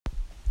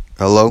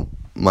Hello,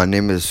 my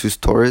name is Jesus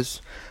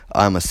Torres.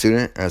 I'm a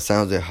student at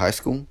San Jose High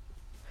School.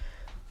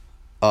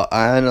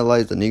 I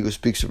analyzed The Negro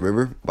Speaks a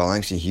River by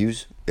Langston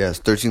Hughes. It has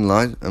 13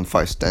 lines and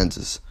 5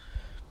 stanzas.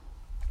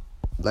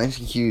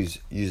 Langston Hughes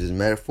uses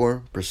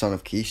metaphor,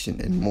 personification,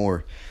 and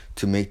more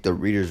to make the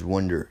readers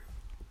wonder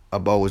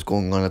about what's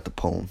going on at the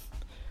poem.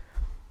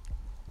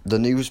 The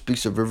Negro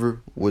Speaks a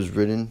River was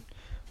written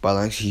by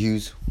Langston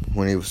Hughes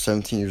when he was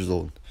 17 years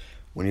old,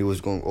 when he was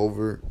going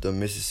over the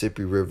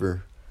Mississippi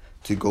River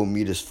to go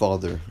meet his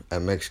father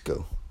at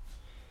Mexico.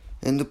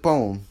 In the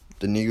poem,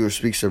 The Negro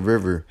Speaks a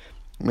River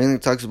mainly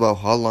talks about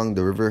how long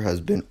the river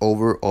has been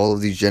over all of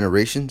these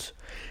generations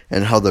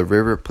and how the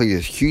river plays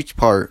a huge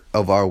part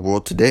of our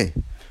world today.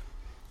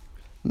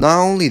 Not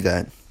only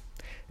that,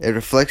 it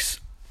reflects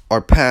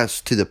our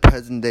past to the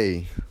present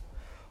day,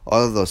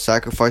 all of the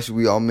sacrifices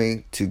we all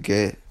made to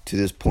get to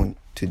this point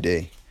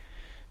today.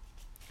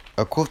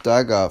 A quote that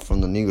I got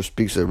from The Negro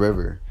Speaks a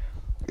River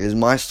is,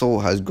 "My soul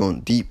has grown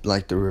deep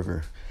like the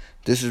river."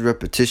 This is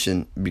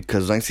repetition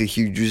because Langston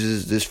Hughes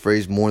uses this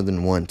phrase more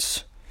than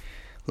once.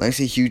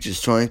 Langston Hughes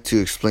is trying to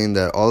explain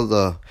that all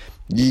the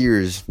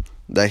years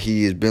that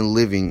he has been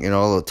living and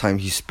all the time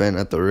he spent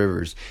at the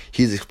rivers,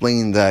 he's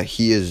explaining that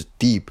he is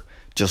deep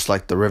just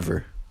like the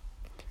river.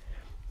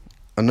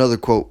 Another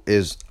quote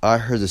is, "I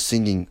heard the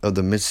singing of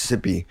the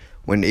Mississippi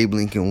when Abe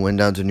Lincoln went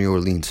down to New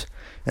Orleans."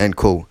 End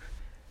quote.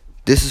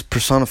 This is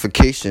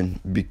personification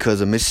because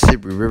the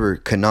Mississippi River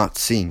cannot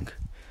sing.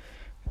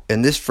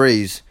 In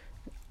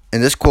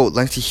this quote,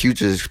 Langston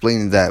Hughes is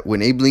explaining that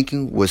when Abe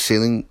Lincoln was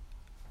sailing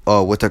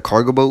with a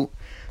cargo boat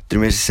through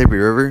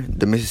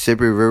the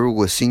Mississippi River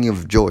was singing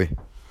of joy.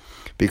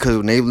 Because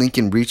when Abe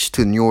Lincoln reached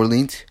to New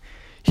Orleans,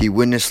 he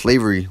witnessed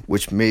slavery,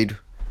 which made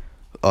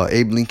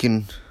Abe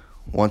Lincoln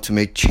want to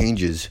make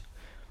changes.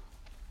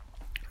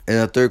 And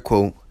a third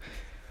quote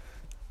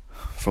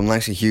from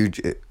Langston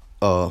Hughes,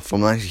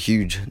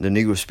 The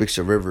Negro Speaks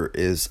a River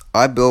is,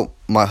 "I built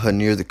my hut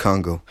near the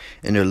Congo,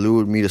 and it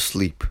lured me to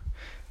sleep.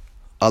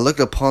 I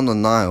looked upon the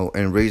Nile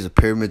and raised a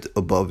pyramid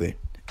above it."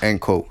 End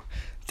quote.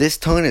 This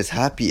tone is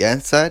happy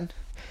and sad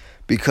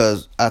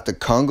because at the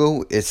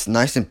Congo it's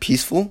nice and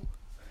peaceful,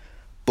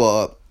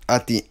 but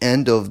at the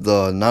end of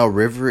the Nile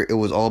River it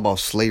was all about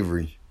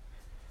slavery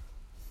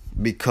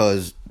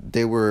because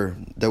there were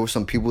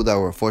some people that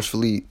were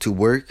forcefully to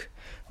work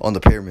on the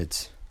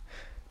pyramids.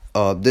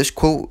 This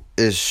quote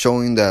is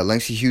showing that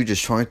Langston Hughes is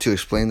trying to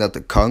explain that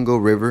the Congo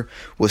River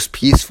was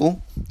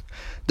peaceful.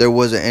 There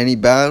wasn't any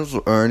battles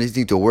or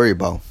anything to worry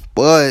about.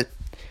 But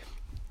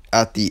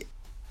at the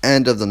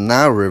end of the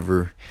Nile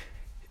River,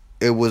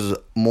 it was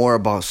more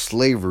about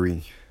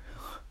slavery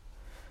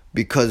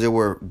because they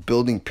were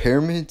building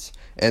pyramids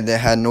and they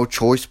had no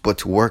choice but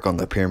to work on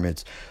the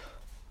pyramids.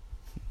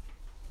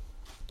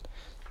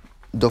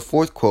 The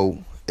fourth quote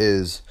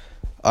is,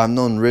 "I've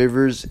known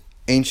rivers,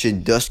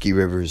 ancient dusky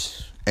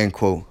rivers." End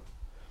quote.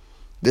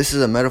 This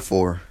is a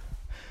metaphor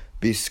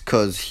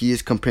because he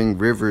is comparing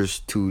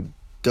rivers to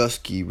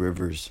dusky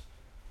rivers.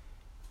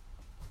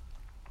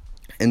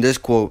 In this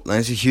quote,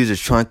 Langston Hughes is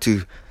trying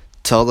to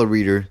tell the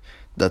reader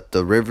that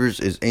the rivers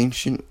is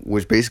ancient,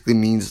 which basically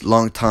means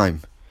long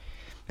time,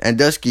 and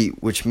dusky,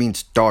 which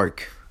means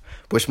dark,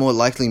 which more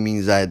likely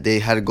means that they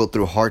had to go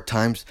through hard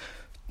times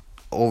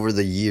over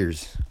the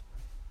years.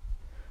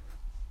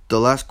 The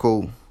last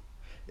quote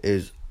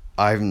is,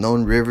 "I've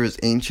known rivers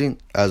ancient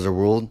as a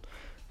world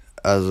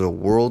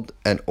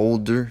and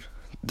older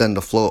than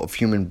the flow of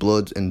human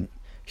bloods and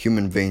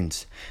human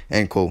veins."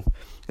 End quote.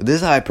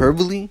 This is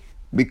hyperbole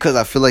because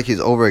I feel like he's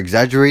over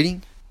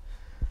exaggerating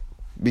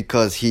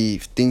because he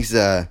thinks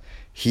that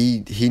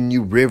he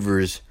knew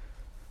rivers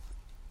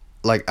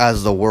like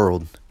as the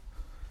world.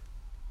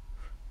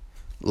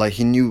 Like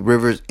he knew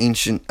rivers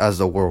ancient as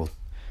the world,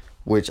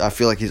 which I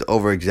feel like he's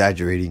over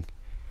exaggerating.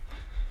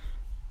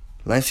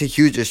 Langston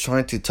Hughes is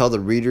trying to tell the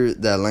reader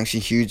that Langston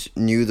Hughes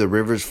knew the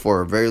rivers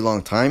for a very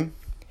long time.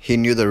 He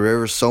knew the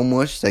rivers so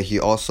much that he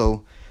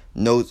also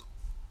knows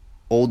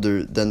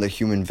older than the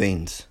human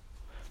veins.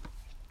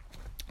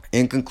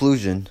 In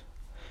conclusion,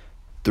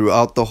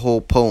 throughout the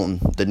whole poem,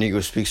 The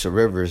Negro Speaks of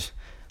Rivers,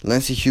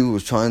 Langston Hughes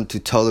was trying to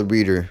tell the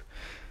reader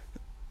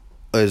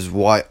is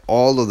why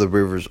all of the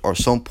rivers are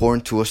so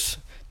important to us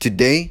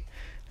today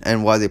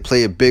and why they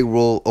play a big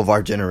role of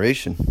our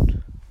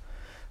generation.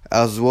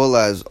 As well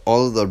as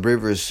all of the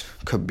rivers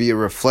could be a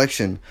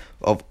reflection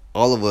of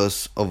all of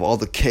us, of all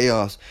the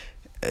chaos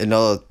and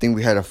all the things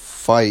we had to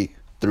fight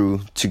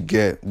through to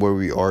get where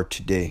we are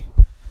today.